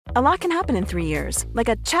A lot can happen in 3 years, like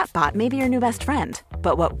a chatbot may be your new best friend.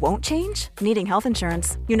 But what won't change? Needing health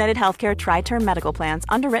insurance. United Healthcare Tri-Term Medical Plans,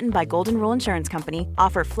 underwritten by Golden Rule Insurance Company,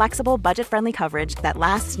 offer flexible, budget-friendly coverage that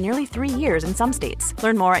lasts nearly 3 years in some states.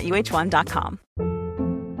 Learn more at uh1.com.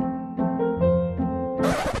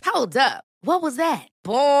 Hold up. What was that?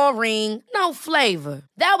 Boring. No flavor.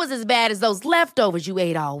 That was as bad as those leftovers you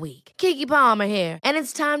ate all week. Keke Palmer here, and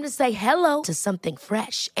it's time to say hello to something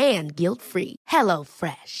fresh and guilt-free. Hello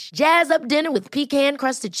Fresh. Jazz up dinner with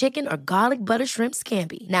pecan-crusted chicken or garlic butter shrimp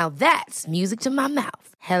scampi. Now that's music to my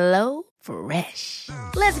mouth. Hello Fresh.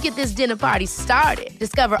 Let's get this dinner party started.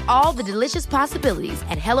 Discover all the delicious possibilities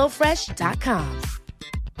at hellofresh.com.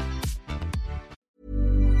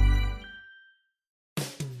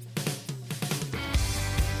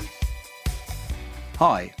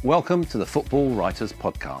 Hi, welcome to the Football Writers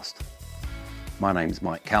Podcast. My name's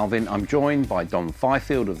Mike Calvin. I'm joined by Don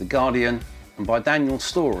Fifield of The Guardian and by Daniel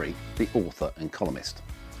Storey, the author and columnist.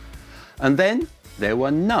 And then there were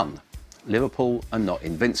none. Liverpool are not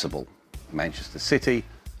invincible. Manchester City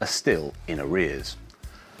are still in arrears.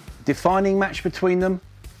 Defining match between them,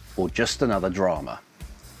 or just another drama?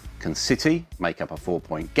 Can City make up a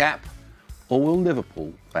 4-point gap, or will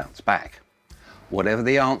Liverpool bounce back? Whatever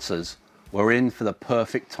the answers, we're in for the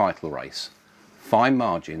perfect title race. Fine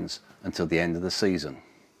margins until the end of the season.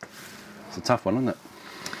 It's a tough one, isn't it?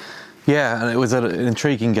 Yeah, and it was an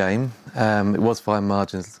intriguing game. It was fine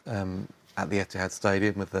margins at the Etihad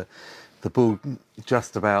Stadium with the ball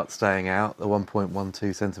just about staying out, the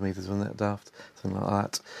 1.12 centimetres, wasn't it, Daft? Something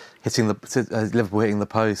like that. Liverpool hitting the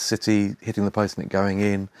post, City hitting the post and it going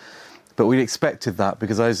in. But we expected that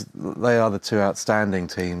because they are the two outstanding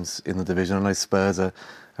teams in the division. I know Spurs are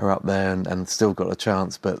up there and still got a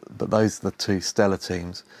chance, but those are the two stellar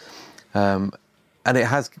teams. And it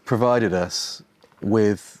has provided us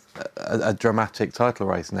with a dramatic title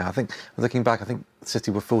race now. I think, looking back, I think City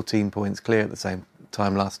were 14 points clear at the same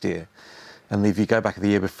time last year. And if you go back the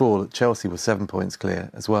year before, Chelsea was 7 points clear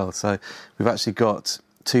as well. So we've actually got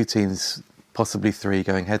two teams, possibly three,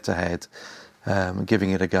 going head-to-head, giving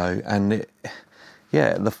it a go. And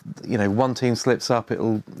one team slips up,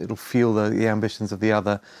 it'll fuel the ambitions of the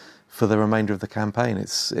other for the remainder of the campaign.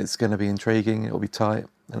 It's going to be intriguing, it'll be tight,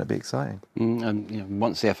 and it'll be exciting.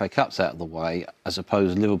 Once the FA Cup's out of the way, I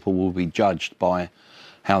suppose Liverpool will be judged by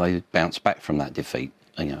how they bounce back from that defeat,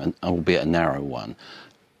 albeit a narrow one.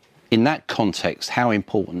 In that context, how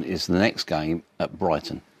important is the next game at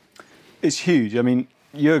Brighton? It's huge. I mean,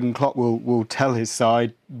 Jurgen Klopp will tell his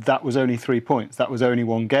side that was only 3 points, that was only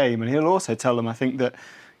one game, and he'll also tell them, I think, that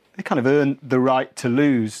they kind of earned the right to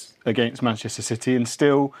lose against Manchester City and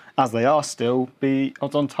still, as they are still, be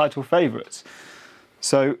odds-on title favourites.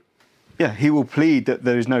 So, yeah, he will plead that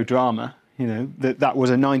there is no drama, that was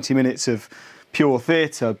a 90 minutes of pure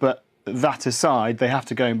theatre, but that aside, they have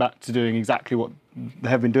to go back to doing exactly what they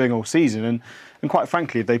have been doing all season, and quite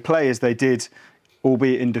frankly, if they play as they did,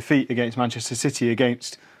 albeit in defeat against Manchester City,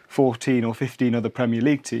 against 14 or 15 other Premier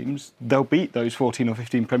League teams, they'll beat those 14 or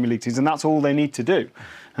 15 Premier League teams, and that's all they need to do.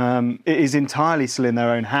 It is entirely still in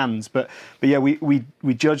their own hands, but yeah, we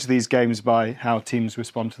judge these games by how teams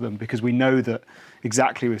respond to them, because we know that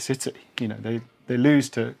exactly with City, they lose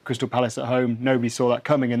to Crystal Palace at home, nobody saw that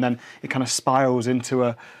coming, and then it kind of spirals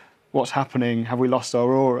into what's happening, have we lost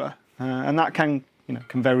our aura? And that can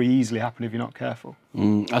very easily happen if you're not careful.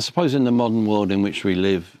 I suppose in the modern world in which we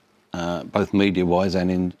live, both media-wise and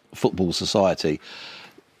in football society,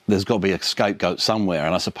 there's got to be a scapegoat somewhere.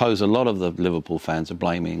 And I suppose a lot of the Liverpool fans are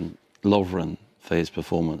blaming Lovren for his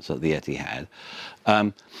performance at the Etihad.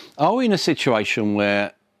 Are we in a situation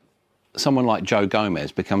where someone like Joe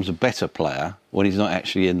Gomez becomes a better player when he's not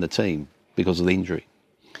actually in the team because of the injury?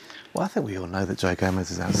 Well, I think we all know that Joe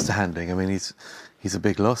Gomez is outstanding. I mean, he's a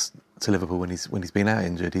big loss to Liverpool when he's been out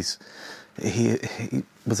injured. He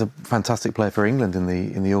was a fantastic player for England in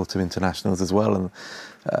the autumn internationals as well, and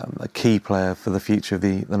a key player for the future of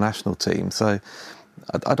the national team. So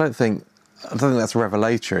I don't think that's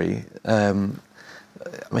revelatory. I mean,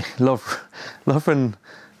 Lovren.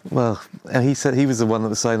 Well, he said he was the one that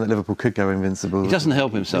was saying that Liverpool could go invincible. He doesn't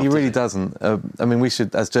help himself. He really doesn't. I mean, we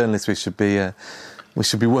should, as journalists, we should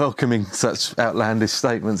be welcoming such outlandish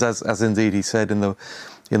statements, as indeed he said in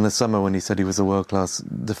the summer when he said he was a world-class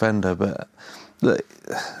defender. But look,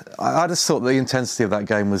 I just thought the intensity of that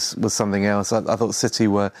game was something else. I thought City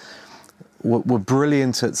were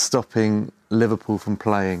brilliant at stopping Liverpool from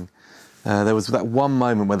playing. There was that one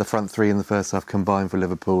moment where the front three in the first half combined for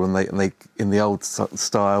Liverpool, and they in the old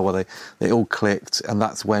style where they all clicked, and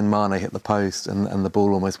that's when Mane hit the post and the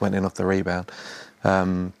ball almost went in off the rebound.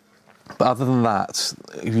 But other than that,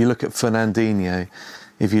 if you look at Fernandinho,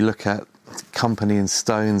 if you look at Kompany and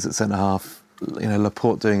Stones at centre-half,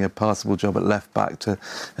 Laporte doing a passable job at left-back, and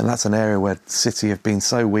that's an area where City have been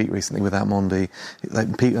so weak recently without Mendy,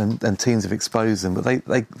 and teams have exposed them, but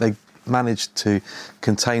they managed to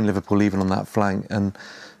contain Liverpool even on that flank, and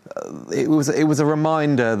it was a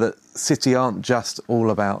reminder that City aren't just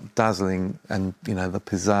all about dazzling and the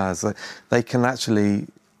pizzazz. They can actually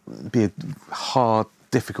be a hard,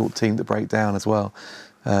 difficult team to break down as well.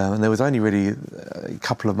 And there was only really a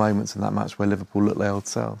couple of moments in that match where Liverpool looked their old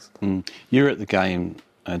selves. You're at the game,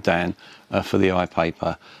 Dan, for the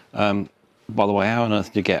iPaper. By the way, how on earth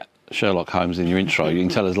did you get Sherlock Holmes in your intro? You can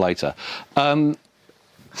tell us later.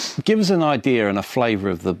 Give us an idea and a flavour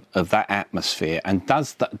of that atmosphere. And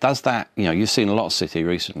does that you've seen a lot of City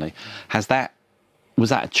recently. Was that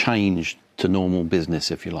a change to normal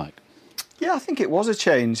business, if you like? Yeah, I think it was a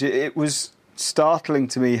change. It was startling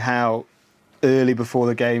to me how early before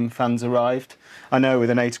the game fans arrived. I know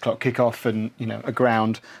with an 8 o'clock kickoff and a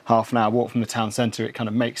ground half an hour walk from the town centre, it kind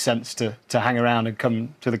of makes sense to hang around and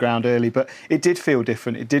come to the ground early. But it did feel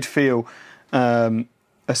different. It did feel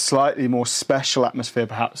a slightly more special atmosphere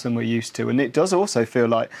perhaps than we're used to, and it does also feel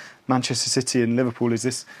like Manchester City and Liverpool is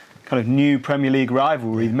this kind of new Premier League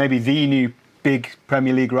rivalry, maybe the new big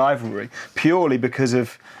Premier League rivalry, purely because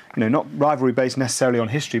of not rivalry based necessarily on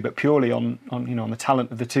history, but purely on the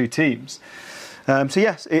talent of the two teams. So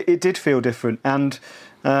yes, it did feel different, and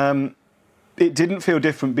it didn't feel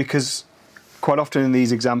different because quite often in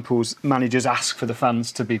these examples, managers ask for the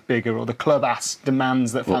fans to be bigger, or the club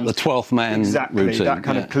demands that fans... the 12th man exactly, routine. That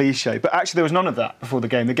kind of cliche. But actually there was none of that before the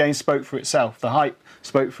game. The game spoke for itself. The hype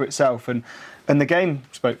spoke for itself. And the game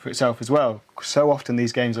spoke for itself as well. So often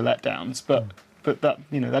these games are letdowns. But that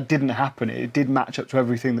that didn't happen. It did match up to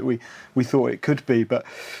everything that we thought it could be. But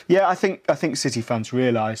yeah, I think City fans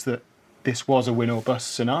realised that this was a win or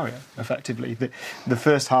bust scenario, effectively. The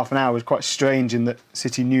first half an hour was quite strange in that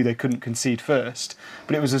City knew they couldn't concede first,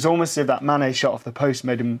 but it was almost as if that Mane shot off the post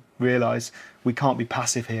made him realise we can't be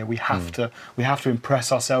passive here. We have to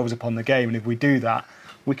impress ourselves upon the game, and if we do that,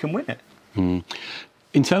 we can win it.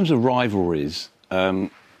 In terms of rivalries,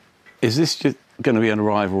 is this just going to be a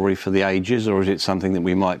rivalry for the ages, or is it something that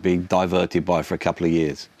we might be diverted by for a couple of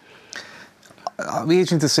years? It'll be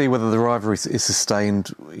interesting to see whether the rivalry is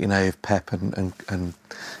sustained, if Pep and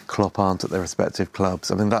Klopp aren't at their respective clubs.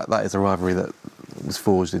 I mean, that is a rivalry that was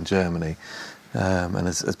forged in Germany and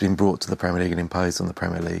has been brought to the Premier League and imposed on the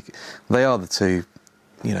Premier League. They are the two,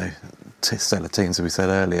 stellar teams, as we said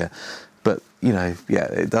earlier. But,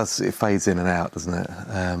 it fades in and out, doesn't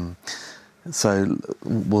it? So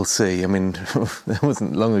we'll see. I mean, it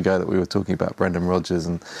wasn't long ago that we were talking about Brendan Rodgers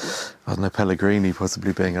and Pellegrini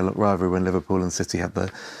possibly being a rivalry when Liverpool and City had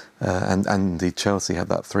and indeed Chelsea had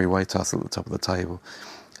that three-way tussle at the top of the table.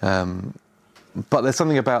 But there's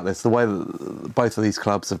something about this, the way that both of these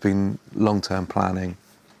clubs have been long-term planning,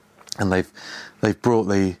 and they've brought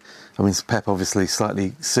Pep obviously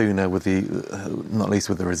slightly sooner with not least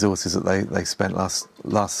with the resources that they spent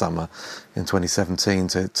last summer in 2017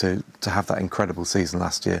 to have that incredible season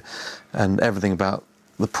last year, and everything about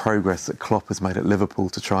the progress that Klopp has made at Liverpool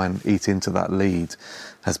to try and eat into that lead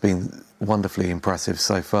has been wonderfully impressive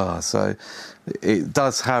so far. So it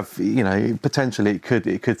does have, potentially it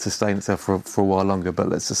could sustain itself for a while longer. But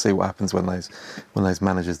let's just see what happens when those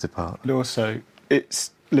managers depart. But also,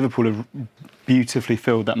 Liverpool have beautifully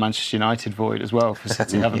filled that Manchester United void as well for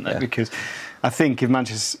City, haven't they? Because I think if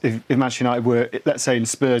Manchester United were, let's say, in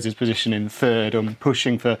Spurs' position in third or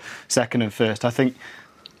pushing for second and first, I think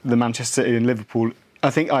the Manchester City and Liverpool,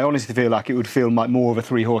 I honestly feel like it would feel like more of a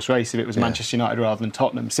three-horse race if it was Manchester United rather than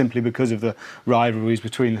Tottenham, simply because of the rivalries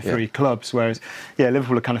between the three clubs. Whereas,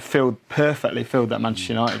 Liverpool have kind of perfectly filled that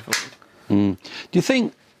Manchester United void. Do you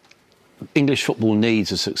think English football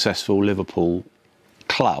needs a successful Liverpool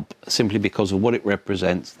club simply because of what it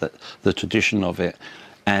represents, the tradition of it,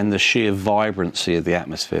 and the sheer vibrancy of the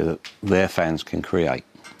atmosphere that their fans can create?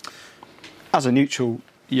 As a neutral,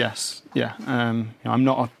 yes, yeah. I'm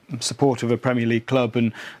not a supporter of a Premier League club,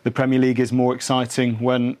 and the Premier League is more exciting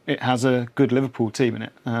when it has a good Liverpool team in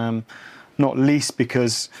it. Not least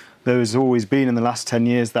because there has always been in the last 10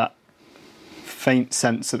 years that faint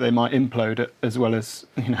sense that they might implode as well as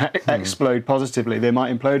explode positively. They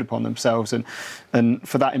might implode upon themselves, and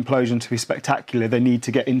for that implosion to be spectacular, they need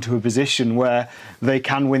to get into a position where they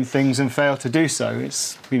can win things and fail to do so.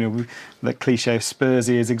 It's the cliche of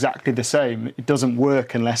Spursy is exactly the same. It doesn't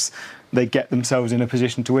work unless they get themselves in a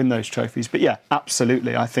position to win those trophies. But yeah,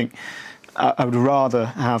 absolutely. I think I would rather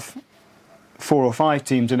have 4 or 5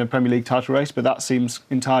 teams in a Premier League title race, but that seems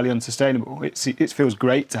entirely unsustainable. It feels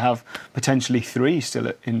great to have potentially 3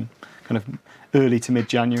 still in kind of early to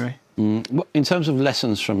mid-January. In terms of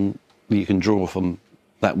lessons you can draw from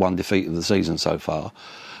that one defeat of the season so far,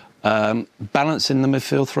 balancing the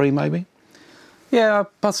midfield three maybe? Yeah,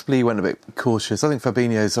 possibly he went a bit cautious. I think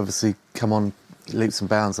Fabinho's obviously come on leaps and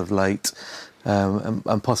bounds of late,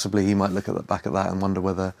 and possibly he might look at the back at that and wonder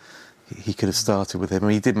whether he could have started with him. I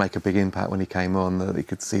mean, he did make a big impact when he came on, that he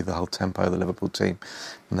could see the whole tempo of the Liverpool team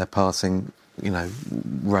and their passing,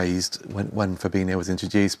 raised when Fabinho was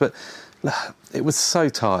introduced. But it was so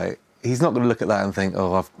tight. He's not going to look at that and think,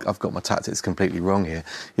 oh, I've got my tactics completely wrong here.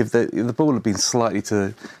 If the ball had been slightly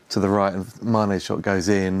to the right and Mane's shot goes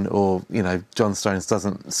in, or, John Stones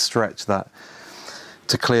doesn't stretch that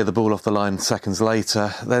to clear the ball off the line seconds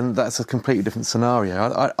later, then that's a completely different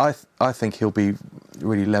scenario. I think he'll be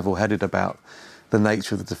really level-headed about the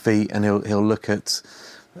nature of the defeat, and he'll look at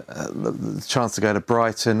the chance to go to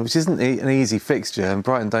Brighton, which isn't an easy fixture, and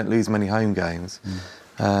Brighton don't lose many home games.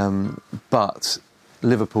 But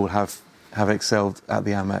Liverpool have excelled at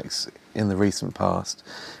the Amex in the recent past.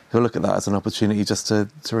 He'll look at that as an opportunity just to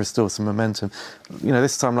restore some momentum.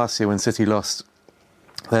 This time last year when City lost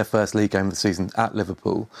their first league game of the season at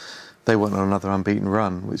Liverpool, they went on another unbeaten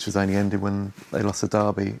run, which was only ended when they lost the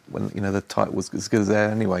derby, when the title was as good as there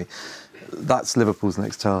anyway. That's Liverpool's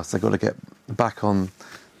next task. They've got to get back on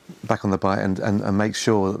the bite and make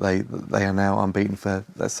sure that they are now unbeaten for,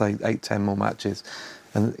 let's say, 8-10 more matches.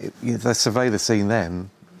 And if they survey the scene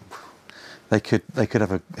then, they could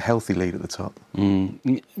have a healthy lead at the top.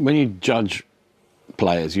 When you judge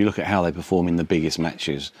players, you look at how they perform in the biggest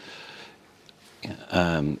matches.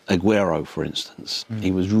 Aguero, for instance,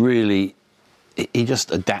 he was really... He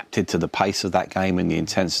just adapted to the pace of that game and the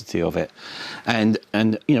intensity of it. And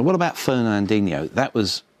what about Fernandinho? That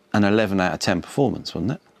was an 11 out of 10 performance,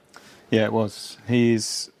 wasn't it? Yeah, it was.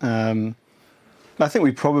 He's... I think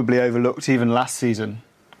we probably overlooked even last season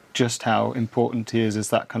just how important he is as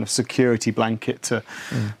that kind of security blanket to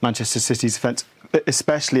Manchester City's defence,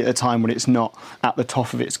 especially at a time when it's not at the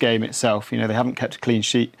top of its game itself. They haven't kept a clean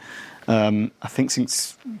sheet, I think,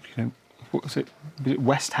 since, what was it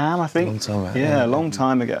West Ham, I think? Long time ago. Yeah, a long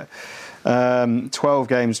time ago.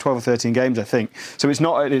 12 or 13 games, I think. So it's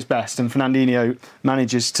not at its best, and Fernandinho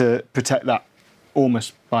manages to protect that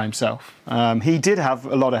almost by himself. He did have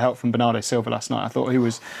a lot of help from Bernardo Silva last night. I thought he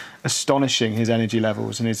was astonishing, his energy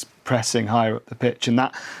levels and his pressing higher up the pitch, and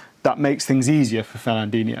that makes things easier for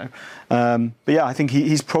Fernandinho. But yeah, I think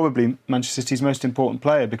he's probably Manchester City's most important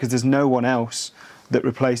player, because there's no one else that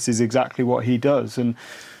replaces exactly what he does. And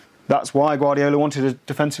that's why Guardiola wanted a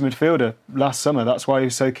defensive midfielder last summer. That's why he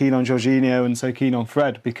was so keen on Jorginho and so keen on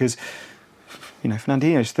Fred, because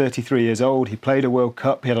Fernandinho's 33 years old. He played a World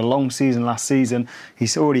Cup. He had a long season last season.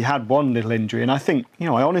 He's already had one little injury. And I think, I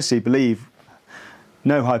honestly believe,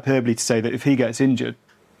 no hyperbole to say that if he gets injured,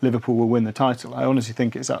 Liverpool will win the title. I honestly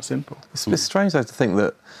think it's that simple. It's strange, though, to think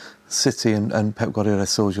that City and Pep Guardiola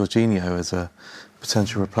saw Jorginho as a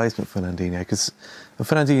potential replacement for Fernandinho, because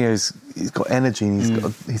Fernandinho's he's got energy and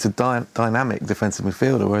he's a dynamic defensive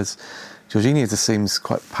midfielder, whereas Jorginho just seems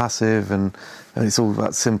quite passive and it's all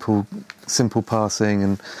about simple passing.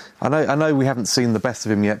 And I know we haven't seen the best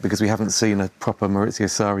of him yet, because we haven't seen a proper Maurizio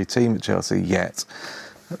Sarri team at Chelsea yet.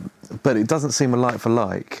 But it doesn't seem a like for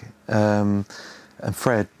like. And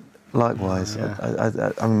Fred, likewise.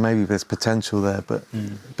 Yeah. I mean, maybe there's potential there, but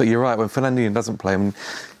you're right. When Fernandinho doesn't play, I mean,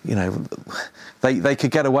 they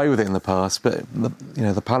could get away with it in the past, but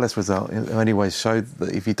the Palace result in many ways showed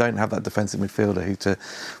that if you don't have that defensive midfielder who to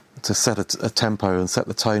set a tempo and set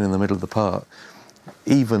the tone in the middle of the park,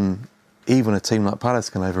 even a team like Palace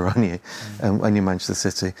can overrun you, and you're Manchester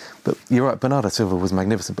City. But you're right, Bernardo Silva was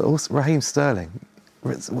magnificent, but also Raheem Sterling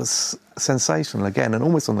was sensational again, and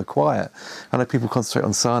almost on the quiet. I know people concentrate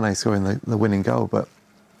on Sane scoring the winning goal, but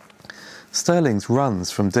Sterling's runs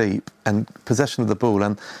from deep and possession of the ball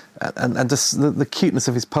and just the cuteness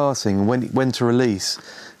of his passing and when to release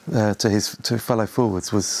to fellow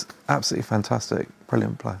forwards was absolutely fantastic.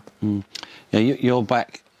 Brilliant player. Yeah, you're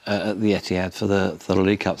back at the Etihad for the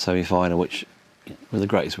League Cup semi-final, which with the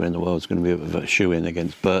greatest win in the world is going to be a shoe-in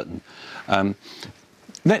against Burton.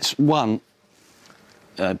 Let's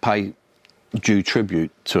pay due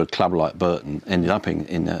tribute to a club like Burton, ended up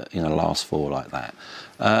in a last four like that,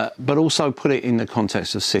 but also put it in the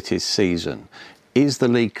context of City's season. Is the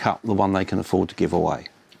League Cup the one they can afford to give away?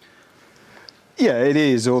 Yeah, it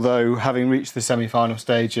is, although having reached the semi-final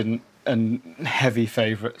stage and heavy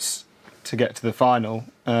favourites to get to the final,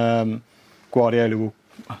 Guardiola will,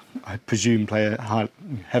 I presume, play a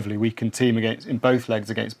heavily weakened team in both legs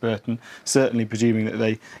against Burton, certainly presuming that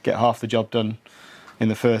they get half the job done in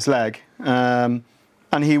the first leg. And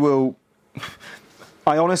he will...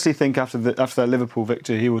 I honestly think after that Liverpool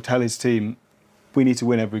victory, he will tell his team, we need to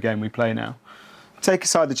win every game we play now. Take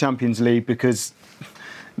aside the Champions League, because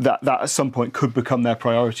that at some point could become their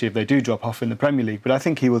priority if they do drop off in the Premier League. But I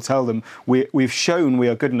think he will tell them, we've shown we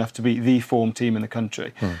are good enough to beat the form team in the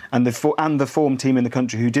country. And the form team in the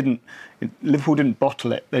country Liverpool didn't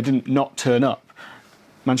bottle it. They didn't not turn up.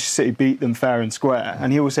 Manchester City beat them fair and square.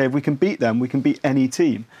 And he will say, if we can beat them, we can beat any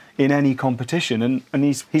team in any competition. And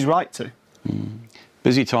he's right to.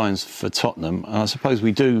 Busy times for Tottenham. I suppose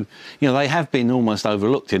we do. They have been almost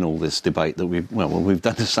overlooked in all this debate that we've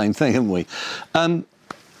done the same thing, haven't we?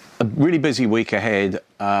 A really busy week ahead.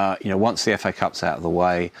 Once the FA Cup's out of the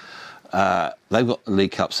way, they've got the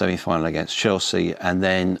League Cup semi-final against Chelsea, and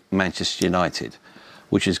then Manchester United,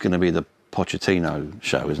 which is going to be the Pochettino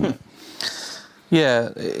show, isn't it? Yeah,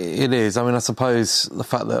 it is. I mean, I suppose the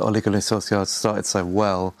fact that Ole Gunnar Solskjaer started so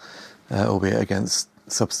well, albeit against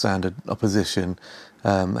substandard opposition,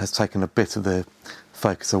 has taken a bit of the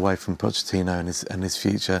focus away from Pochettino and his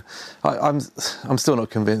future. I'm still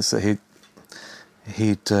not convinced that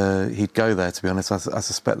he'd go there. To be honest, I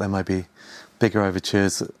suspect there may be bigger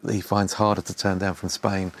overtures that he finds harder to turn down from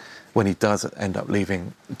Spain when he does end up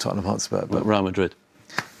leaving Tottenham Hotspur. But Real Madrid.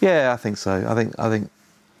 Yeah, I think so. I think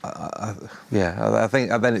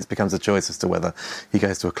then it becomes a choice as to whether he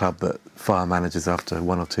goes to a club that fire managers after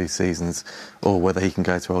 1 or 2 seasons, or whether he can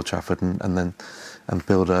go to Old Trafford and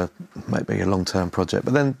build maybe a long-term project.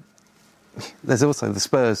 But then there's also the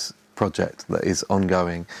Spurs project that is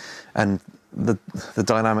ongoing, and the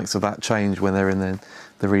dynamics of that change when they're in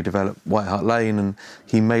the redeveloped White Hart Lane, and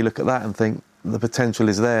he may look at that and think the potential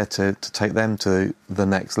is there to take them to the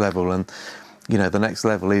next level. And the next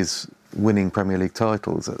level is winning Premier League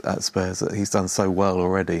titles at Spurs that he's done so well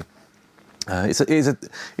already. It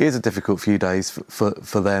is a difficult few days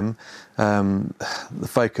for them. The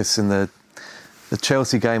focus in the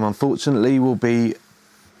Chelsea game, unfortunately, will be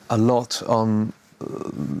a lot on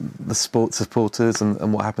the sports supporters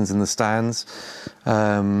and what happens in the stands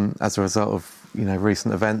as a result of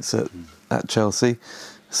recent events at Chelsea.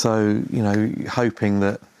 So hoping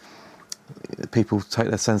that people take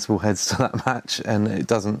their sensible heads to that match, and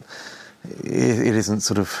it isn't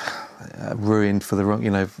sort of ruined for the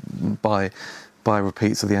wrong, by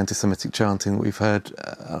repeats of the anti-Semitic chanting that we've heard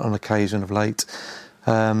on occasion of late.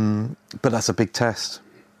 But that's a big test.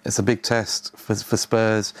 It's a big test for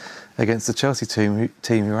Spurs against the Chelsea team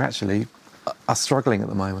who actually are struggling at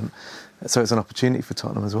the moment. So it's an opportunity for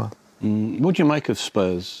Tottenham as well. What do you make of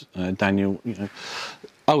Spurs, Daniel?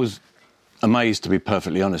 I was amazed, to be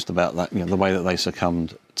perfectly honest, about that. The way that they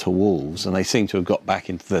succumbed to Wolves, and they seem to have got back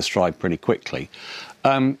into their stride pretty quickly.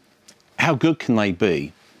 How good can they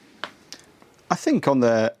be? I think on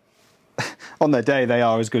their day they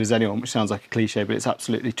are as good as anyone, which sounds like a cliche, but it's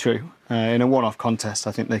absolutely true. In a one-off contest,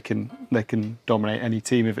 I think they can dominate any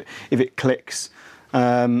team if it clicks.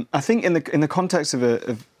 I think in the context of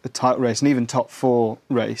a title race and even top 4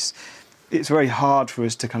 race, it's very hard for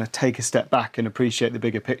us to kind of take a step back and appreciate the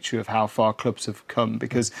bigger picture of how far clubs have come,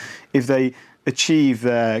 because if they achieve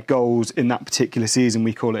their goals in that particular season,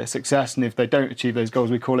 we call it a success, and if they don't achieve those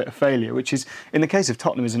goals, we call it a failure, which is, in the case of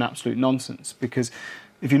Tottenham, is an absolute nonsense. Because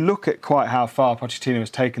if you look at quite how far Pochettino has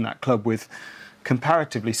taken that club with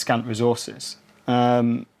comparatively scant resources,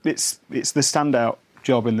 it's the standout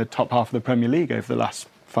job in the top half of the Premier League over the last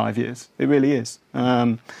 5 years. It really is.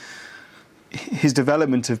 His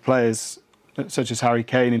development of players such as Harry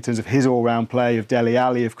Kane, in terms of his all-round play, of Dele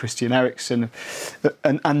Alli, of Christian Eriksen,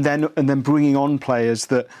 and then bringing on players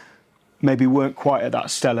that maybe weren't quite at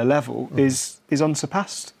that stellar level is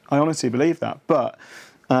unsurpassed. I honestly believe that. But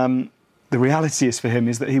the reality is for him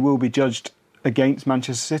is that he will be judged against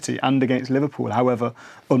Manchester City and against Liverpool, however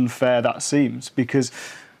unfair that seems, because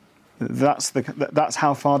that's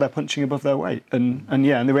how far they're punching above their weight. And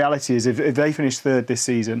the reality is if they finish third this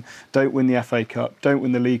season, don't win the FA Cup, don't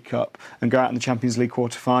win the League Cup, and go out in the Champions League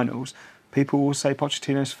quarter-finals, people will say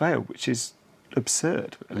Pochettino's failed, which is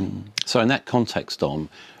absurd, really. So in that context, Dom,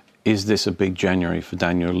 is this a big January for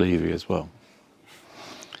Daniel Levy as well?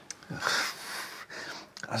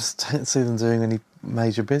 I just don't see them doing any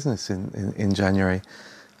major business in January.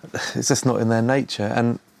 It's just not in their nature.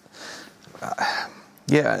 And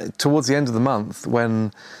towards the end of the month,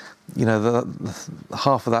 when the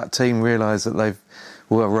half of that team realise that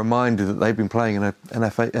were reminded that they've been playing in a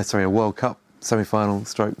World Cup semi-final,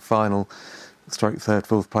 final, third,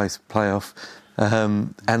 fourth place playoff,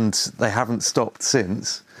 and they haven't stopped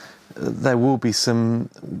since. There will be some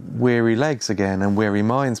weary legs again, and weary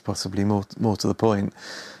minds, possibly more to the point.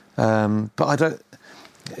 But I don't.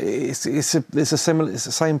 It's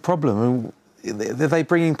the same problem. Are they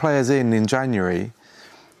bringing players in January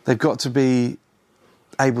they've got to be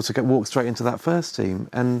able to walk straight into that first team.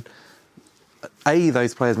 And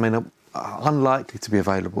those players are unlikely to be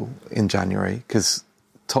available in January because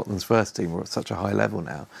Tottenham's first team are at such a high level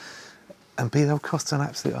now. And B, they'll cost an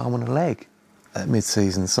absolute arm and a leg at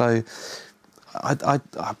mid-season. So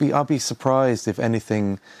I'd be surprised if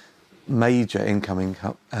anything major incoming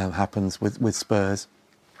happens with Spurs.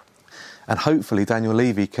 And hopefully Daniel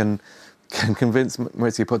Levy can convince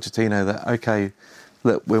Mauricio Pochettino that, OK,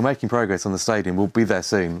 look, we're making progress on the stadium. We'll be there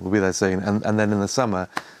soon. And then in the summer,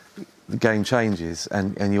 the game changes,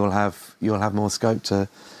 and you'll have more scope to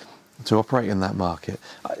operate in that market.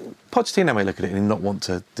 Pochettino may look at it and not want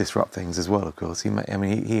to disrupt things as well. Of course, he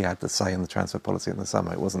had the say in the transfer policy in the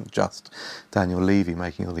summer. It wasn't just Daniel Levy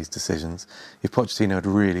making all these decisions. If Pochettino had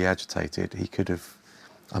really agitated,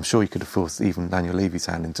 I'm sure he could have forced even Daniel Levy's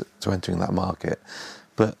hand into entering that market.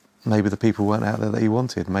 But maybe the people weren't out there that he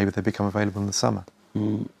wanted. Maybe they become available in the summer.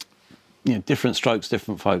 Different strokes,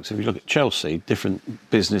 different folks. If you look at Chelsea, different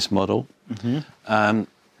business model. Mm-hmm.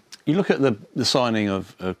 You look at the signing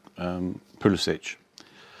of Pulisic,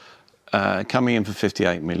 coming in for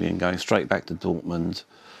 58 million, going straight back to Dortmund.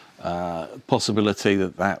 Possibility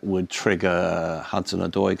that would trigger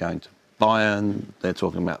Hudson-Odoi going to Bayern. They're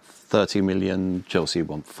talking about 30 million. Chelsea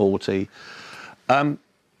want 40.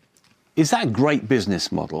 Is that a great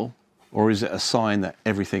business model, or is it a sign that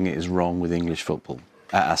everything is wrong with English football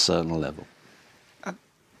at a certain level?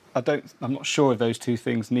 I'm not sure if those two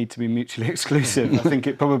things need to be mutually exclusive. I think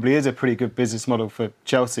it probably is a pretty good business model for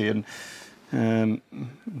Chelsea, and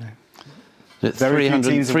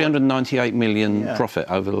 398 million profit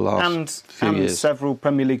over the last few years, and several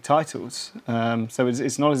Premier League titles. So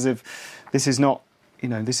it's not as if this is not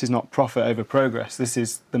profit over progress. This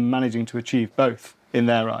is them managing to achieve both in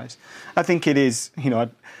their eyes. I think it is.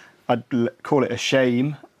 I'd call it a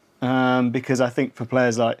shame because I think for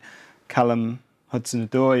players like Callum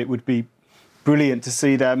Hudson-Odoi, it would be brilliant to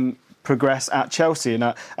see them progress at Chelsea. And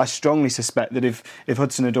I strongly suspect that if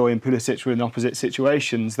Hudson-Odoi and Pulisic were in opposite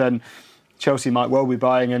situations, then Chelsea might well be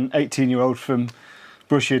buying an 18-year-old from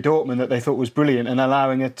Borussia Dortmund that they thought was brilliant and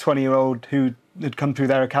allowing a 20-year-old who had come through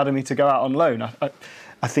their academy to go out on loan.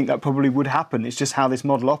 I think that probably would happen. It's just how this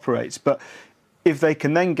model operates. But if they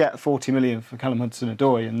can then get 40 million for Callum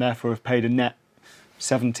Hudson-Odoi and therefore have paid a net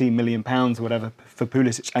 £17 million or whatever for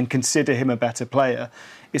Pulisic and consider him a better player,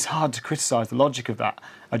 it's hard to criticise the logic of that.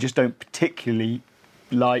 I just don't particularly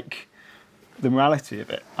like the morality of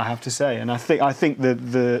it, I have to say. And I think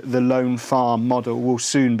the loan farm model will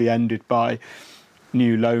soon be ended by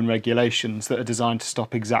new loan regulations that are designed to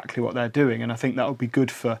stop exactly what they're doing. And I think that would be good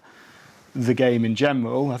for the game in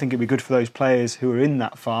general. I think it'd be good for those players who are in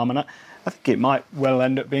that farm. And I think it might well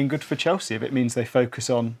end up being good for Chelsea if it means they focus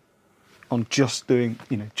on just doing,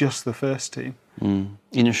 just the first team. In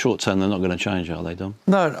the short term, they're not going to change, are they, Dom?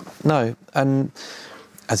 No. And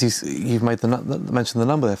as you've mentioned the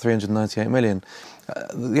number there, 398 million.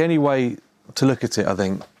 The only way to look at it, I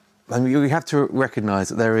think, we have to recognise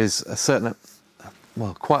that there is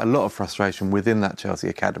quite a lot of frustration within that Chelsea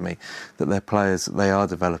academy that their players that they are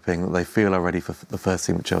developing, that they feel are ready for the first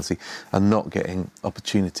team at Chelsea, are not getting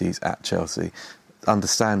opportunities at Chelsea.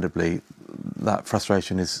 Understandably, that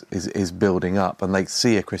frustration is building up, and they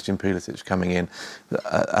see a Christian Pulisic coming in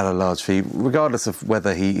at a large fee, regardless of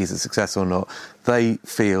whether he is a success or not. They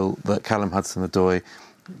feel that Callum Hudson-Odoi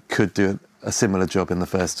could do a similar job in the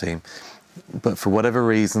first team. But for whatever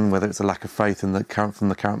reason, whether it's a lack of faith from the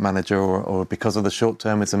current manager or because of the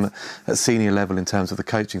short-termism at senior level in terms of the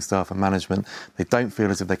coaching staff and management, they don't feel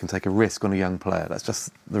as if they can take a risk on a young player. That's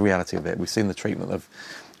just the reality of it. We've seen the treatment of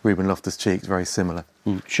Ruben Loftus-Cheek, very similar.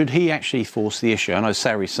 Should he actually force the issue? I know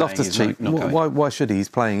Sarri's saying Loftus-Cheek, why should he? He's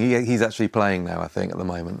playing. He's actually playing now, I think, at the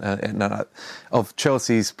moment. Of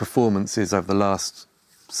Chelsea's performances over the last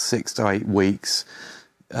 6 to 8 weeks,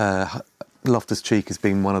 Loftus-Cheek has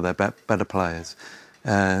been one of their better players.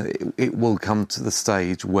 It will come to the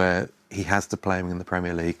stage where he has to play him in the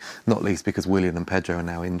Premier League, not least because Willian and Pedro are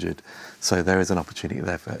now injured. So there is an opportunity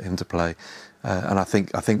there for him to play. And I think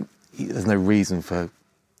there's no reason for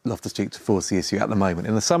Loftus-Cheek to force the issue at the moment.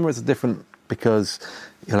 In the summer it's different because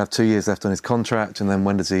he'll have 2 years left on his contract, and then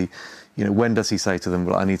when does he say to them,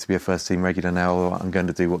 well, I need to be a first team regular now, or I'm going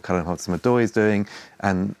to do what Callum Hudson-Odoi is doing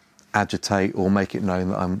and agitate or make it known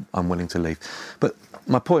that I'm willing to leave. But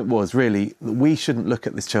my point was really that we shouldn't look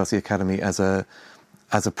at this Chelsea academy as a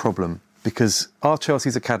problem, because are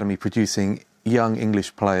Chelsea's academy producing young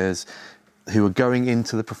English players who are going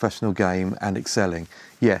into the professional game and excelling?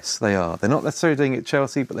 Yes, they are. They're not necessarily doing it at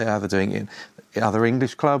Chelsea, but they are doing it in other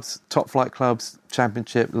English clubs, top flight clubs,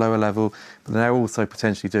 Championship, lower level, but they're also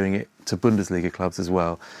potentially doing it to Bundesliga clubs as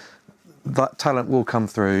well. That talent will come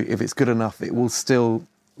through. If it's good enough, it will still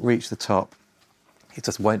reach the top. It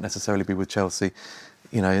just won't necessarily be with Chelsea.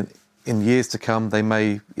 You know, in years to come, they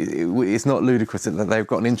may. It's not ludicrous that they've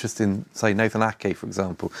got an interest in, say, Nathan Ake, for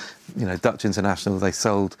example. You know, Dutch international. They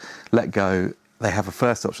sold, let go. They have a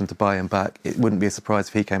first option to buy him back. It wouldn't be a surprise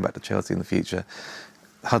if he came back to Chelsea in the future.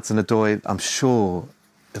 Hudson-Odoi, I'm sure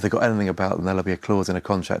if they've got anything about them, there'll be a clause in a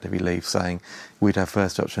contract if he leaves saying we'd have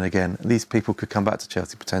first option again. These people could come back to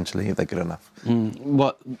Chelsea potentially if they're good enough.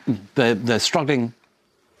 Well, they're struggling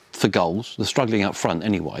for goals. They're struggling up front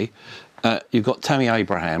anyway. You've got Tammy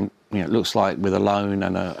Abraham. You know, it looks like with a loan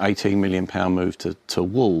and a £18 million move to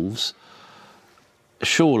Wolves.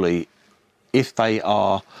 Surely, if they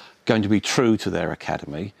are going to be true to their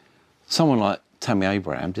academy, someone like Tammy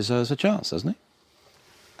Abraham deserves a chance, doesn't he?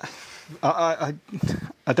 I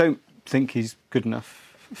don't think he's good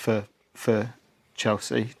enough for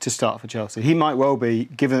Chelsea, to start for Chelsea. He might well be,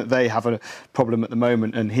 given that they have a problem at the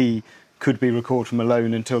moment, and he could be recalled from a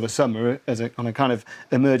loan until the summer on a kind of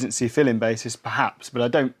emergency fill-in basis, perhaps. But I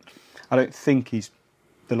don't think he's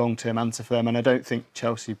the long-term answer for them, and I don't think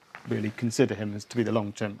Chelsea really consider him as to be the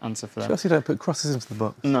long-term answer for them. Chelsea don't put crosses into the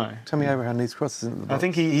box. No. Tammy Abraham needs crosses into the box. I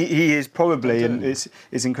think he is probably, and it's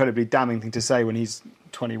an incredibly damning thing to say when he's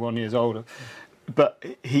 21 years older, but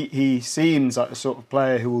he seems like the sort of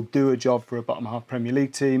player who will do a job for a bottom-half Premier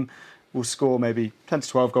League team, will score maybe 10 to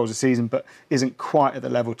 12 goals a season, but isn't quite at the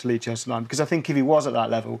level to lead Chelsea line. Because I think if he was at that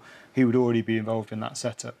level, he would already be involved in that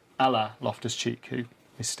setup, a la Loftus-Cheek, who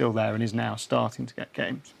is still there and is now starting to get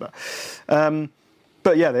games.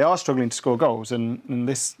 But yeah, they are struggling to score goals, and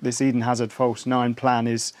this Eden Hazard false nine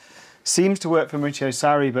plan seems to work for Maurizio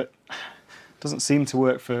Sarri, but doesn't seem to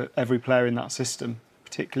work for every player in that system,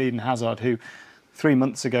 particularly Eden Hazard, who 3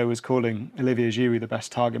 months ago was calling Olivier Giroud the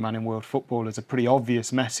best target man in world football as a pretty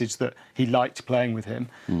obvious message that he liked playing with him,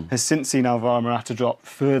 has since seen Alvaro Morata drop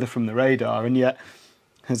further from the radar, and yet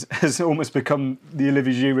has almost become the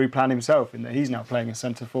Olivier Giroud plan himself, in that he's now playing a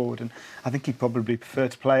centre forward, and I think he'd probably prefer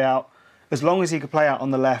to play out. As long as he could play out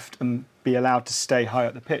on the left and be allowed to stay high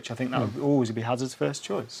up the pitch, I think that would always be Hazard's first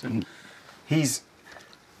choice. And he's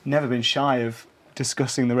never been shy of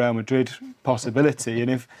discussing the Real Madrid possibility. And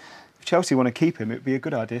if Chelsea want to keep him, it would be a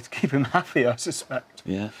good idea to keep him happy, I suspect.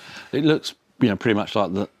 Yeah. It looks, pretty much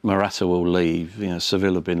like that Morata will leave.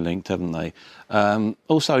 Seville have been linked, haven't they?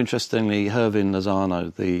 Also, interestingly, Hirving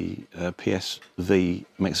Lozano, the PSV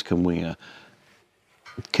Mexican winger,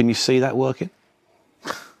 can you see that working?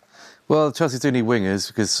 Well, Chelsea do need wingers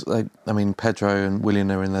because, Pedro and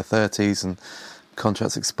Willian are in their 30s and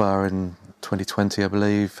contracts expire in 2020, I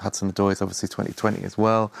believe. Hudson-Odoi is obviously 2020 as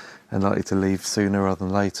well and likely to leave sooner rather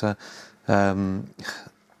than later.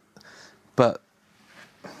 But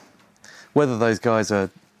whether those guys are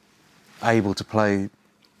able to play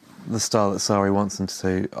the style that Sarri wants them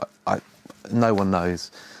to, no one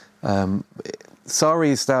knows. Sarri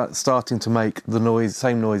is starting to make the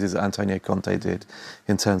same noises that Antonio Conte did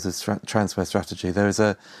in terms of transfer strategy. That's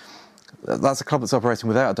a club that's operating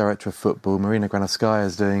without a director of football. Marina Granovskaya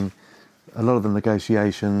is doing a lot of the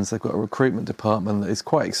negotiations. They've got a recruitment department that is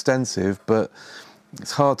quite extensive, but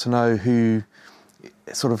it's hard to know who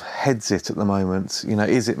sort of heads it at the moment.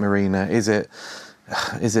 Is it Marina? Is it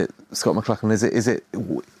Scott McLaughlin? Is it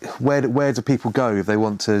where do people go if they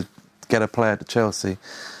want to get a player to Chelsea?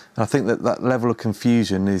 And I think that level of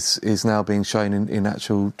confusion is now being shown in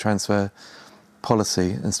actual transfer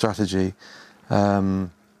policy and strategy.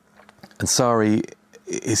 And Sarri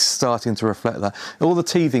is starting to reflect that. All the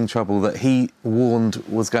teething trouble that he warned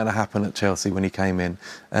was going to happen at Chelsea when he came in,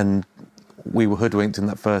 and we were hoodwinked in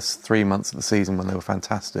that first 3 months of the season when they were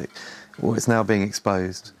fantastic. Well, it's now being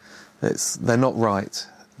exposed. They're not right.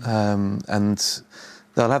 And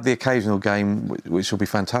they'll have the occasional game which will be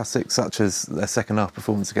fantastic, such as their second half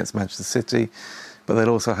performance against Manchester City, but they'll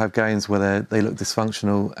also have games where they look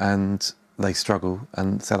dysfunctional and they struggle,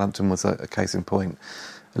 and Southampton was a case in point.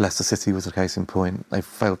 Leicester City was a case in point. They've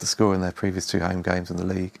failed to score in their previous 2 home games in the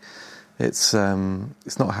league. It's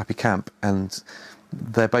not a happy camp, and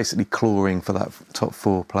they're basically clawing for that top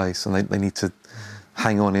 4 place, and they need to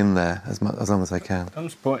hang on in there as long as they can.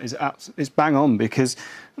 Tom's point is bang on, because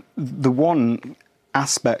the one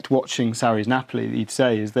aspect watching Sarri's Napoli that you'd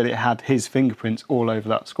say is that it had his fingerprints all over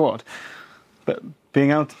that squad. But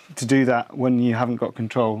being able to do that when you haven't got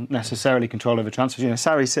necessarily control over transfers.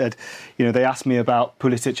 Sarri said, they asked me about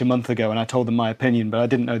Pulisic a month ago and I told them my opinion, but I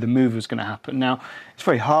didn't know the move was going to happen. Now, it's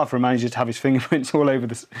very hard for a manager to have his fingerprints all over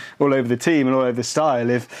the team and all over the style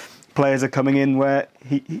if players are coming in where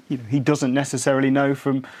he doesn't necessarily know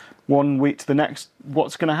from one week to the next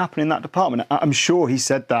what's going to happen in that department. I'm sure he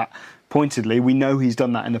said that pointedly, we know he's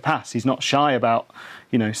done that in the past. He's not shy about,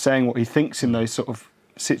 saying what he thinks in those sort of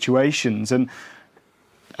situations. And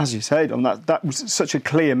as you said, that was such a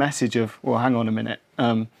clear message of, well, hang on a minute.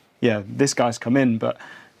 This guy's come in, but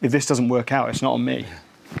if this doesn't work out, it's not on me.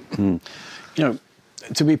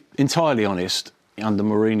 To be entirely honest, under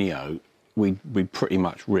Mourinho, we'd pretty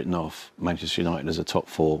much written off Manchester United as a top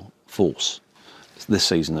 4 force, this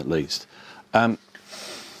season at least.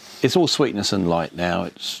 It's all sweetness and light now.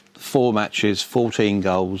 It's 4 matches, 14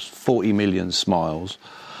 goals, 40 million smiles.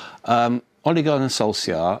 Ole Gunnar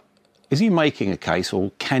Solskjaer, is he making a case,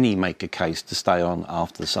 or can he make a case to stay on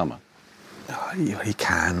after the summer? He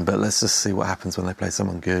can, but let's just see what happens when they play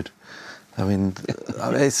someone good. I mean,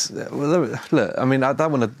 look. I mean, I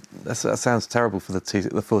don't want to. That sounds terrible for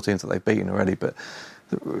the 4 teams that they've beaten already, but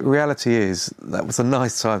the reality is that was a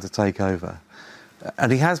nice time to take over,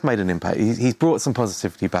 and he has made an impact. He's brought some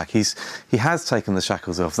positivity back. He has taken the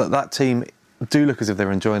shackles off. That team do look as if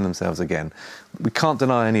they're enjoying themselves again. We can't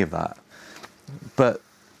deny any of that. But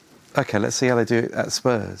okay, let's see how they do it at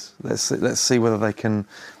Spurs. Let's see whether they can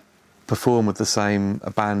perform with the same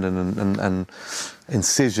abandon and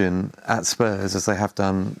incision at Spurs as they have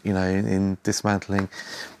done, in dismantling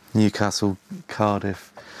Newcastle,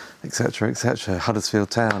 Cardiff, etc.,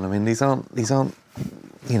 Huddersfield Town. I mean, these aren't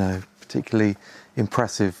particularly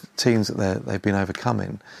impressive teams that they've been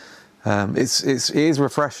overcoming. It is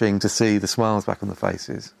refreshing to see the smiles back on the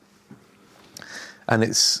faces, and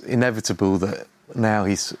it's inevitable that now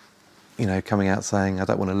he's, coming out saying, I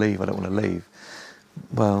don't want to leave.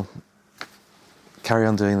 Well, carry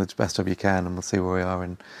on doing the best job you can, and we'll see where we are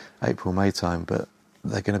in April, May time. But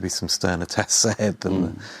there are going to be some sterner tests ahead.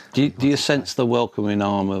 Do you sense the welcoming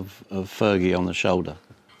arm of Fergie on the shoulder?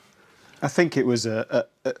 I think it was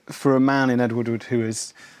for a man in Ed Woodward who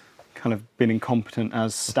has kind of been incompetent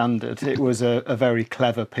as standard. It was a very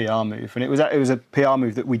clever PR move, and it was a PR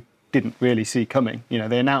move that we didn't really see coming.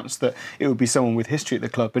 They announced that it would be someone with history at the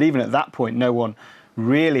club, but even at that point, no one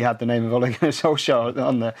really had the name of Ole Gunnar Solskjaer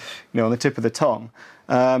on the tip of the tongue.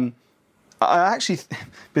 I actually,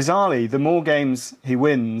 bizarrely, the more games he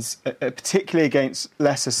wins, particularly against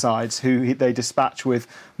lesser sides who they dispatch with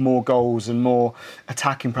more goals and more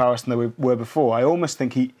attacking prowess than they were before, I almost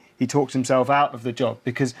think he talks himself out of the job,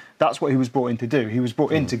 because that's what he was brought in to do. He was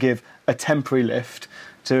brought in to give a temporary lift,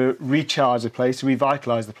 to recharge the place, to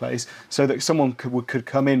revitalise the place, so that someone could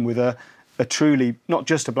come in with a truly, not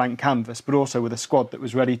just a blank canvas, but also with a squad that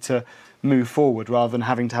was ready to move forward, rather than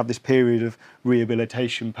having to have this period of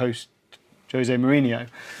rehabilitation post Jose Mourinho.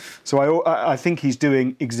 So I think he's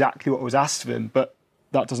doing exactly what was asked of him, but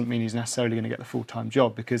that doesn't mean he's necessarily going to get the full-time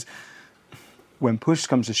job, because when push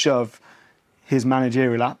comes to shove, his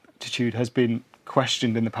managerial aptitude has been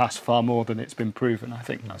questioned in the past far more than it's been proven. I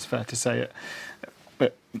think that's fair to say it.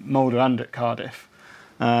 But Mulder and at Cardiff.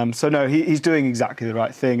 So no, he's doing exactly the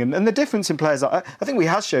right thing. And the difference in players, I think he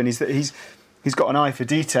has shown, is that he's got an eye for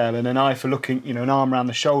detail and an eye for looking, an arm around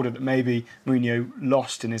the shoulder that maybe Mourinho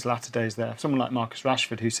lost in his latter days there. Someone like Marcus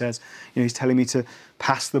Rashford, who says, he's telling me to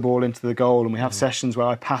pass the ball into the goal, and we have sessions where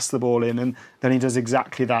I pass the ball in, and then he does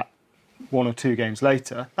exactly that 1 or 2 games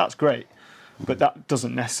later. That's great. But that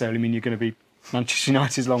doesn't necessarily mean you're going to be Manchester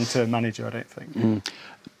United's long-term manager, I don't think.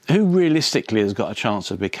 Who realistically has got a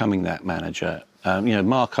chance of becoming that manager?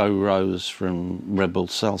 Marco Rose from Red Bull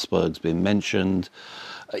Salzburg's been mentioned.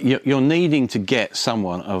 You're needing to get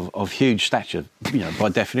someone of huge stature, by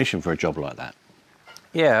definition, for a job like that.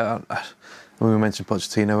 Yeah, when we mentioned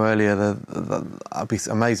Pochettino earlier, I'd be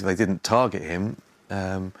amazed if they didn't target him.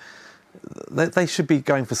 They should be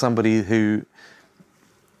going for somebody who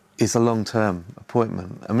is a long-term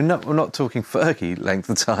appointment. I mean, we're not talking Fergie length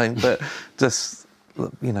of time, but just, more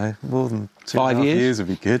than 2.5 years would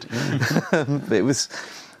be good. It was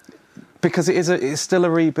because it's still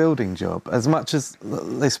a rebuilding job. As much as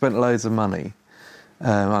they spent loads of money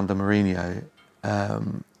under Mourinho,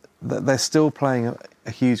 they're still playing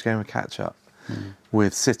a huge game of catch-up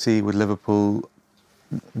with City, with Liverpool,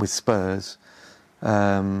 with Spurs,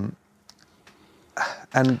 and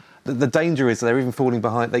the danger is they're even falling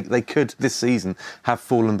behind. They could this season have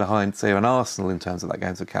fallen behind, say, an Arsenal in terms of that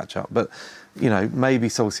game to catch up. But maybe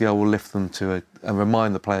Solskjaer will lift them and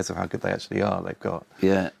remind the players of how good they actually are. They've got.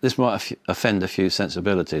 Yeah, this might offend a few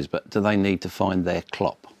sensibilities, but do they need to find their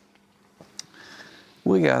Klopp?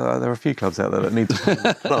 Well, yeah, there are a few clubs out there that need to find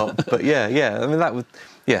their Klopp. But yeah. I mean, that would.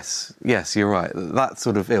 Yes, you're right. That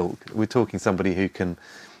sort of ilk. We're talking somebody who can.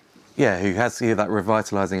 Yeah, who has that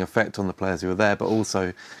revitalising effect on the players who are there, but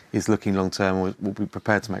also is looking long term, will be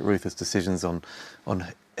prepared to make ruthless decisions on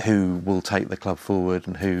who will take the club forward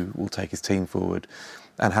and who will take his team forward.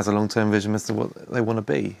 and has a long-term vision as to what they want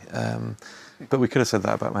to be. But we could have said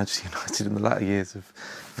that about Manchester United in the latter years of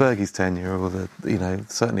Fergie's tenure, or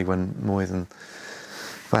certainly when Moyes and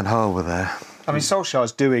Van Gaal were there. I mean,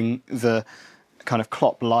 Solskjaer's doing the kind of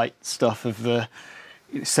Klopp-light stuff of the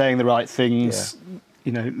saying the right things,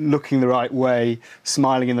 looking the right way,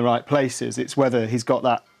 smiling in the right places. It's whether he's got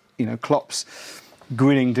that, Klopp's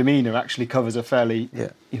grinning demeanour actually covers a fairly,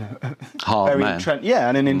 hard very man.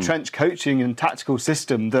 and an entrenched coaching and tactical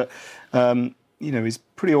system that, is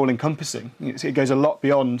pretty all-encompassing. It goes a lot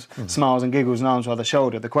beyond smiles and giggles and arms by the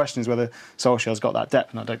shoulder. The question is whether Solskjaer's got that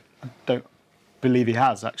depth, and I don't believe he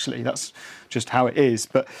has, actually. That's just how it is.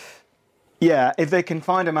 But, yeah, if they can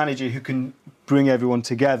find a manager who can bring everyone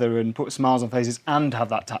together and put smiles on faces and have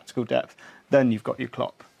that tactical depth, then you've got your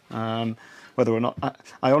Klopp. Whether or not...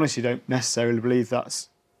 I honestly don't necessarily believe that's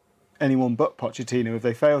anyone but Pochettino. If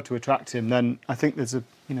they fail to attract him, then I think there's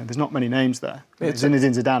not many names there.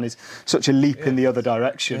 Zinedine Zidane is such a leap in the other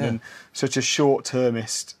direction and such a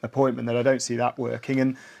short-termist appointment that I don't see that working.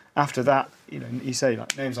 And after that, you say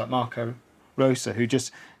names like Marco Rose, who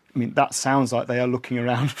just... that sounds like they are looking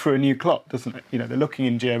around for a new Klopp, doesn't it? They're looking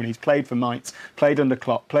in Germany. He's played for Mainz, played under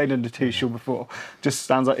Klopp, played under Tuchel before. Just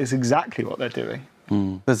sounds like it's exactly what they're doing.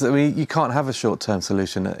 You can't have a short-term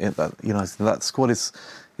solution at that United. That squad is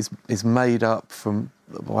made up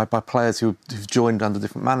by players who've joined under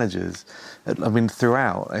different managers.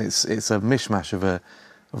 Throughout, it's a mishmash of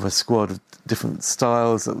a squad of different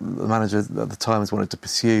styles that the manager at the time has wanted to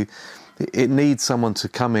pursue. It needs someone to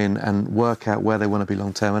come in and work out where they want to be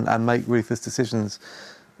long term and make ruthless decisions,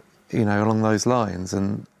 along those lines.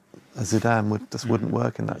 And Zidane wouldn't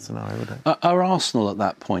work in that scenario, would it? Are Arsenal at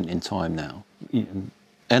that point in time now?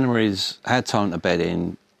 Emery's had time to bed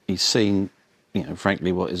in. He's seen,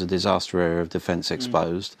 frankly, what is a disaster area of defence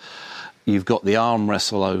exposed. You've got the arm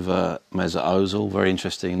wrestle over Mesut Ozil. Very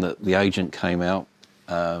interesting that the agent came out,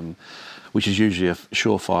 which is usually a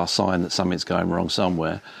surefire sign that something's going wrong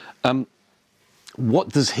somewhere. What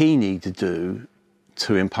does he need to do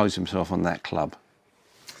to impose himself on that club?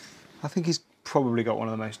 I think he's probably got one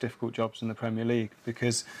of the most difficult jobs in the Premier League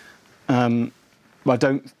because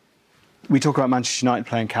we talk about Manchester United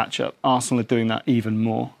playing catch-up. Arsenal are doing that even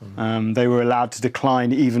more. They were allowed to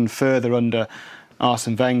decline even further under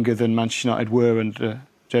Arsene Wenger than Manchester United were under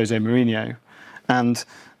Jose Mourinho. And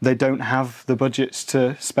they don't have the budgets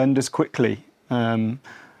to spend as quickly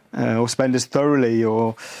or spend as thoroughly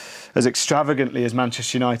or as extravagantly as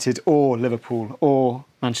Manchester United or Liverpool or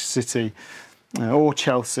Manchester City or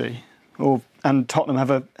Chelsea and Tottenham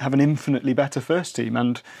have an infinitely better first team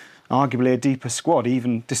and arguably a deeper squad,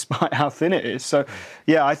 even despite how thin it is. So,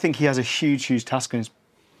 yeah, I think he has a huge task on his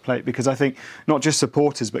plate because I think not just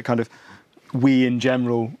supporters but kind of we in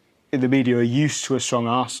general in the media are used to a strong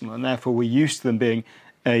Arsenal and therefore we're used to them being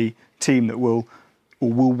a team that will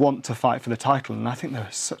want to fight for the title, and I think they're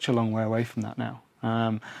such a long way away from that now.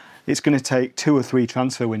 It's going to take 2 or 3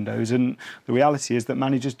 transfer windows, and the reality is that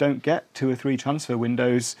managers don't get 2 or 3 transfer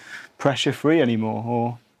windows pressure-free anymore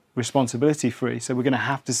or responsibility-free. So we're going to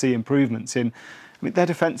have to see improvements in. Their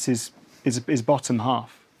defence is bottom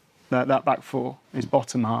half. That back four is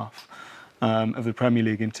bottom half of the Premier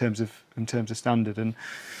League in terms of standard, and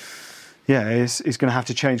yeah, it's going to have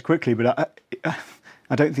to change quickly. But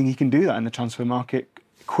I don't think he can do that in the transfer market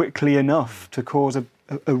quickly enough to cause a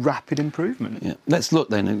rapid improvement. Yeah. Let's look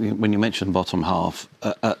then, when you mentioned bottom half,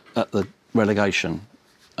 at the relegation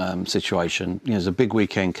situation. There's a big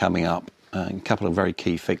weekend coming up, a couple of very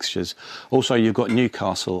key fixtures. Also, you've got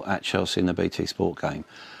Newcastle at Chelsea in the BT Sport game.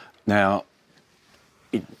 Now,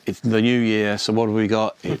 it's the new year, so what have we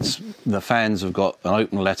got? It's the fans have got an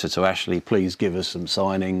open letter to Ashley, please give us some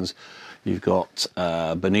signings. You've got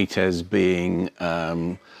Benitez being,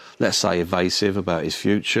 let's say, evasive about his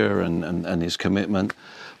future and his commitment.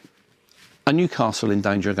 Are Newcastle in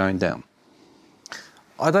danger of going down?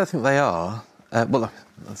 I don't think they are. I'll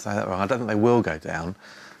say that wrong. I don't think they will go down.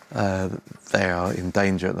 They are in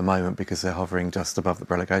danger at the moment because they're hovering just above the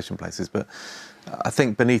relegation places. But I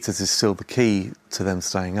think Benitez is still the key to them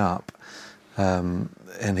staying up, and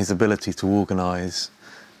his ability to organise.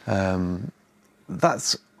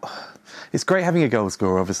 It's great having a goal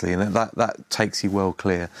scorer, obviously, and that takes you well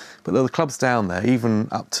clear. But the clubs down there, even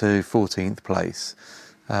up to 14th place,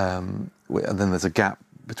 and then there's a gap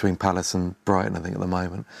between Palace and Brighton, I think, at the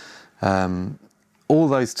moment. All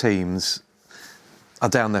those teams are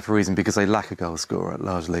down there for a reason because they lack a goal scorer,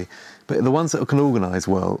 largely. But the ones that can organise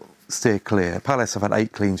well steer clear. Palace have had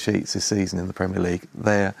 8 clean sheets this season in the Premier League.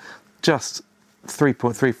 They're just 4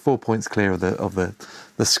 points clear of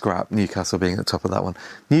the scrap, Newcastle being at the top of that one.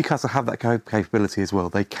 Newcastle have that capability as well.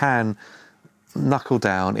 They can knuckle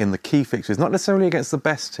down in the key fixtures, not necessarily against the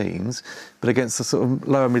best teams, but against the sort of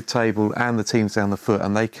lower mid-table and the teams down the foot,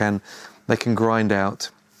 and they can grind out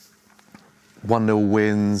 1-0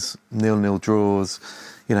 wins, 0-0 draws,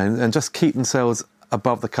 and just keep themselves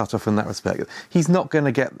above the cut-off in that respect. He's not going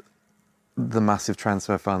to get the massive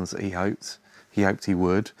transfer funds that he hoped he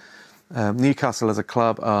would. Newcastle as a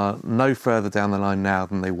club are no further down the line now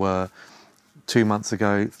than they were 2 months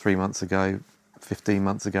ago, 3 months ago, 15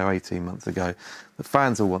 months ago, 18 months ago. The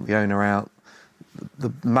fans all want the owner out.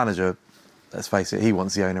 The manager, let's face it, he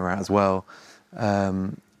wants the owner out as well.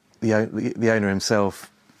 The owner himself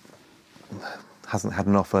hasn't had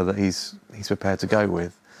an offer that he's prepared to go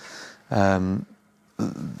with.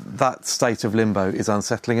 That state of limbo is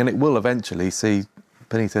unsettling, and it will eventually see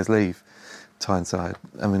Benitez leave Tyneside.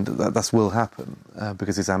 I mean, that will happen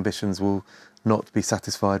because his ambitions will not be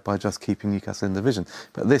satisfied by just keeping Newcastle in the division.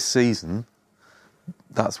 But this season,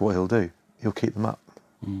 that's what he'll do. He'll keep them up.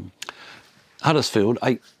 Huddersfield,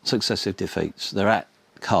 8 successive defeats. They're at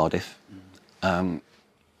Cardiff.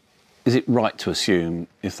 Is it right to assume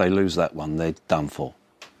if they lose that one, they're done for?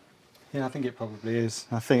 Yeah, I think it probably is.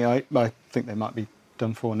 I think they might be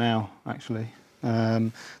done for now, actually.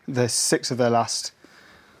 Their 6 of their last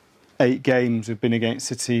 8 games have been against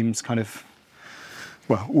the teams kind of,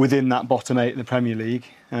 within that bottom 8 in the Premier League,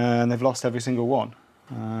 and they've lost every single one.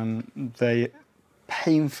 They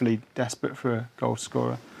painfully desperate for a goal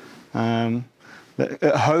scorer. At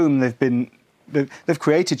home, they've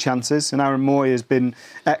created chances, and Aaron Moy has been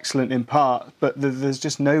excellent in part, but there's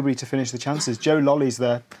just nobody to finish the chances. Joe Lolly's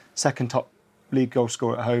their second top league goal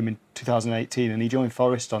scorer at home in 2018, and he joined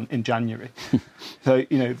Forest in January. So,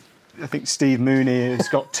 I think Steve Mooney has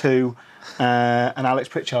got 2, and Alex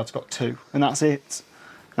Pritchard's got 2, and that's it.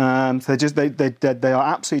 So they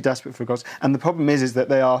are absolutely desperate for goals, and the problem is that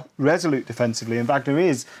they are resolute defensively, and Wagner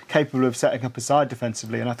is capable of setting up a side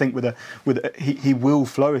defensively, and I think he will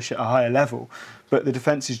flourish at a higher level, but the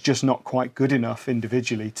defence is just not quite good enough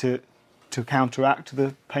individually to counteract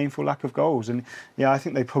the painful lack of goals. And I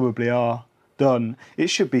think they probably are done. It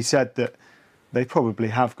should be said that they probably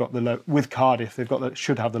have got with Cardiff,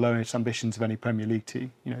 should have the lowest ambitions of any Premier League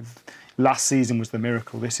team. Last season was the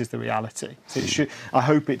miracle. This is the reality. So I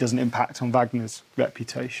hope it doesn't impact on Wagner's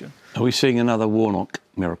reputation. Are we seeing another Warnock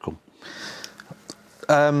miracle?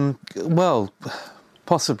 Well,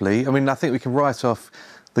 possibly. I mean, I think we can write off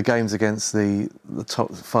the games against the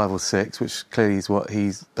top 5 or 6, which clearly is what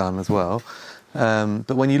he's done as well.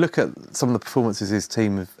 But when you look at some of the performances his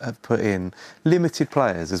team have put in, limited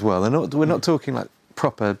players as well. We're not talking like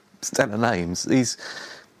proper stellar names.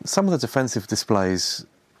 Some of the defensive displays,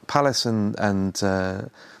 Palace and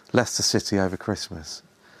Leicester City over Christmas,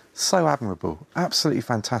 so admirable, absolutely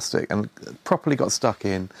fantastic, and properly got stuck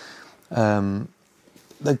in.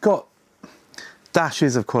 They've got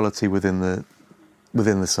dashes of quality within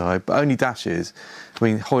the side, but only dashes. I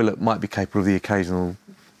mean, Hoylett might be capable of the occasional,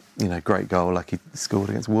 great goal like he scored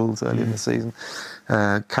against Wolves earlier in the season.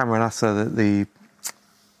 Cameron Assa, the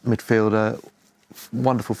midfielder,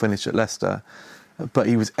 wonderful finish at Leicester, but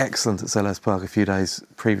he was excellent at Selhurst Park a few days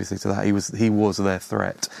previously to that. He was their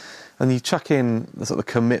threat. And you chuck in the sort of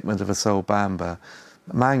commitment of a Sol Bamba,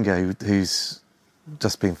 Mango, who's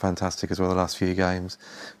just been fantastic as well the last few games,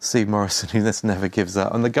 Steve Morrison, who just never gives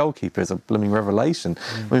up, and the goalkeeper is a blooming revelation.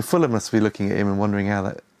 I mean, Fulham must be looking at him and wondering how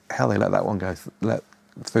they let that one go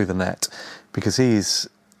through the net, because he's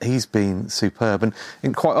been superb.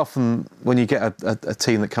 And quite often when you get a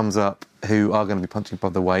team that comes up who are going to be punching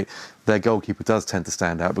above their weight, their goalkeeper does tend to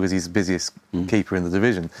stand out because he's the busiest keeper in the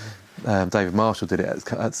division. David Marshall did it at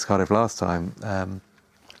Cardiff last time.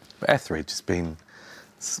 But Etheridge has been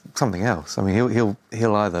something else. I mean, he'll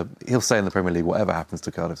stay in the Premier League whatever happens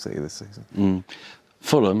to Cardiff City this season.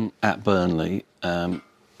 Fulham at Burnley.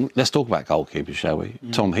 Let's talk about goalkeepers, shall we?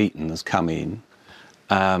 Tom Heaton has come in.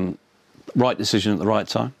 Right decision at the right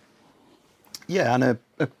time? Yeah, and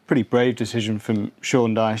a pretty brave decision from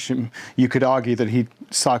Sean Dyche. You could argue that he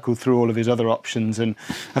cycled through all of his other options, and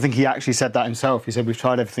I think he actually said that himself. He said, we've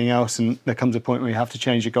tried everything else, and there comes a point where you have to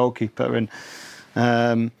change your goalkeeper.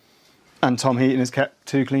 And Tom Heaton has kept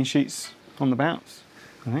 2 clean sheets on the bounce,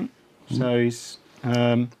 I think. So he's...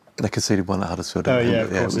 They conceded one at Huddersfield. Oh, yeah,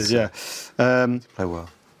 of course, yeah. Play well.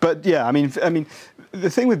 But, yeah, I mean, the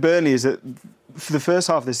thing with Burnley is that for the first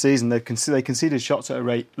half of the season, they conceded shots at a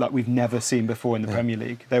rate like we've never seen before in the Premier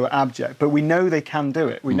League. They were abject, but we know they can do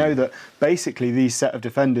it. We know that basically these set of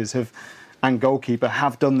defenders and goalkeeper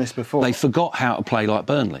have done this before. They forgot how to play like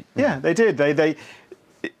Burnley. Yeah, they did.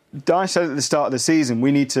 Di said at the start of the season, we're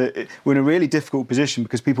in a really difficult position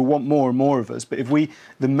because people want more and more of us. But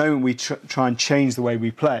the moment we try and change the way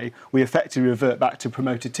we play, we effectively revert back to a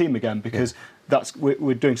promoted team again because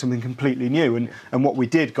we're doing something completely new. And what we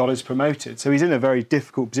did got us promoted. So he's in a very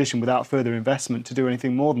difficult position without further investment to do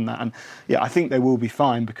anything more than that. And I think they will be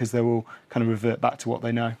fine because they will kind of revert back to what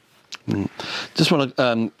they know. Just want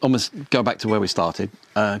to almost go back to where we started.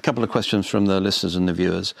 A couple of questions from the listeners and the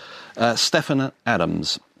viewers. Stefan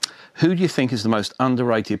Adams. Who do you think is the most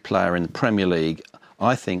underrated player in the Premier League?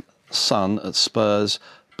 I think Son at Spurs,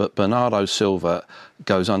 but Bernardo Silva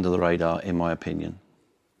goes under the radar, in my opinion.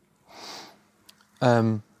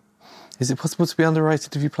 Is it possible to be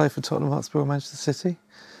underrated if you play for Tottenham Hotspur or Manchester City?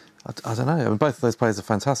 I don't know. I mean, both of those players are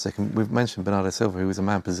fantastic. And we've mentioned Bernardo Silva, who was a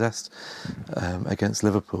man possessed against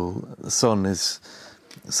Liverpool. Son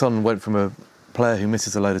went from a player who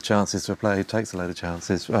misses a load of chances to a player who takes a load of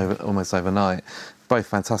chances almost overnight. Both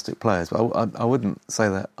fantastic players, but I wouldn't say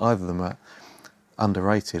that either of them are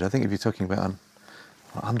underrated. I think if you're talking about an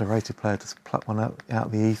underrated player, just pluck one out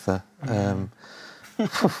of the ether.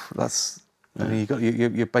 That's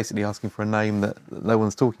you're basically asking for a name that no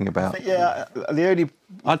one's talking about. The only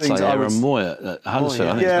I'd say Aaron Moy at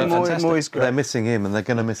Huddersfield. Moy's great. They're missing him, and they're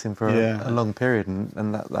going to miss him for a long period,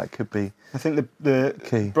 and that could be. I think the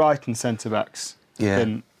key. Brighton centre backs have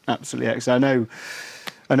been absolutely excellent.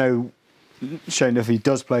 I know Shane Duffy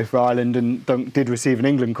does play for Ireland and did receive an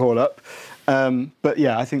England call-up. But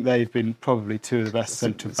I think they've been probably two of the best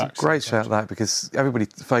centre-backs. It's a great shout, that, because everybody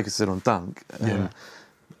focuses on Dunk,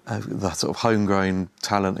 the sort of homegrown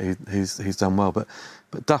talent who's done well. But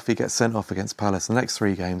Duffy gets sent off against Palace. The next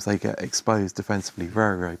 3 games, they get exposed defensively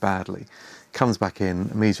very, very badly. Comes back in,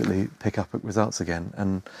 immediately pick up results again.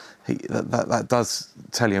 And that does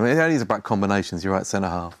tell you. I mean, it only is about combinations. You're right,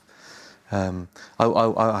 centre-half. I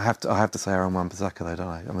have to say Aaron Wan-Bissaka though, don't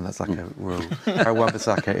I? I mean, that's like a rule. Aaron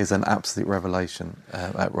Wan-Bissaka is an absolute revelation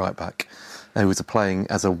at right back. He was playing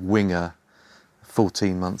as a winger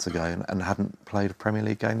 14 months ago and hadn't played a Premier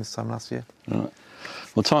League game this time last year. Right.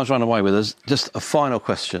 Well, time's run away with us. Just a final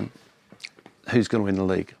question: who's going to win the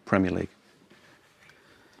league, Premier League?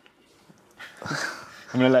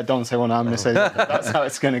 I'm going to let Don say one. I'm going to say that's how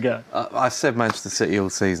it's going to go. I've said Manchester City all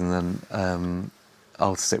season, and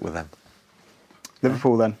I'll stick with them.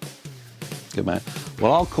 Liverpool then. Good man.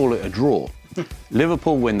 Well, I'll call it a draw.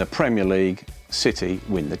 Liverpool win the Premier League, City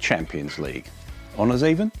win the Champions League. Honours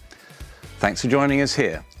even? Thanks for joining us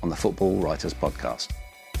here on the Football Writers Podcast.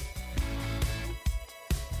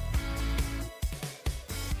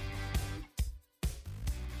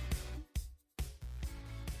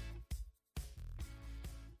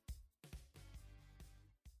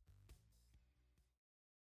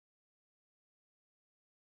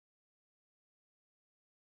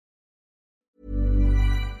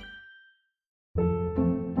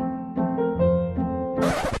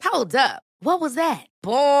 Hold up. What was that?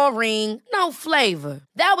 Boring. No flavor.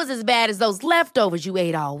 That was as bad as those leftovers you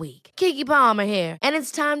ate all week. Keke Palmer here, and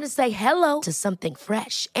it's time to say hello to something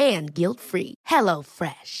fresh and guilt-free.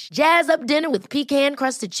 HelloFresh. Jazz up dinner with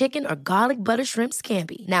pecan-crusted chicken or garlic butter shrimp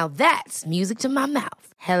scampi. Now that's music to my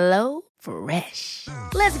mouth. HelloFresh.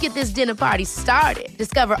 Let's get this dinner party started.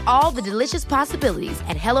 Discover all the delicious possibilities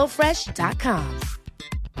at HelloFresh.com.